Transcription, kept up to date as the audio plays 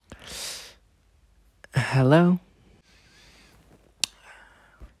Hello.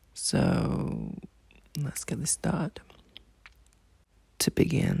 So, let's get this started. To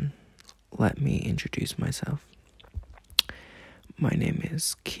begin, let me introduce myself. My name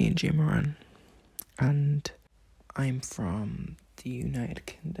is Kian-jai Moran, and I'm from the United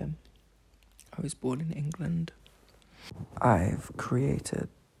Kingdom. I was born in England. I've created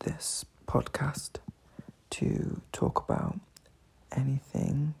this podcast to talk about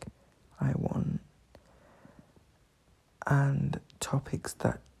anything I want and topics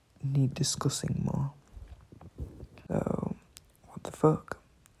that need discussing more. So, what the fuck?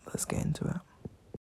 Let's get into it.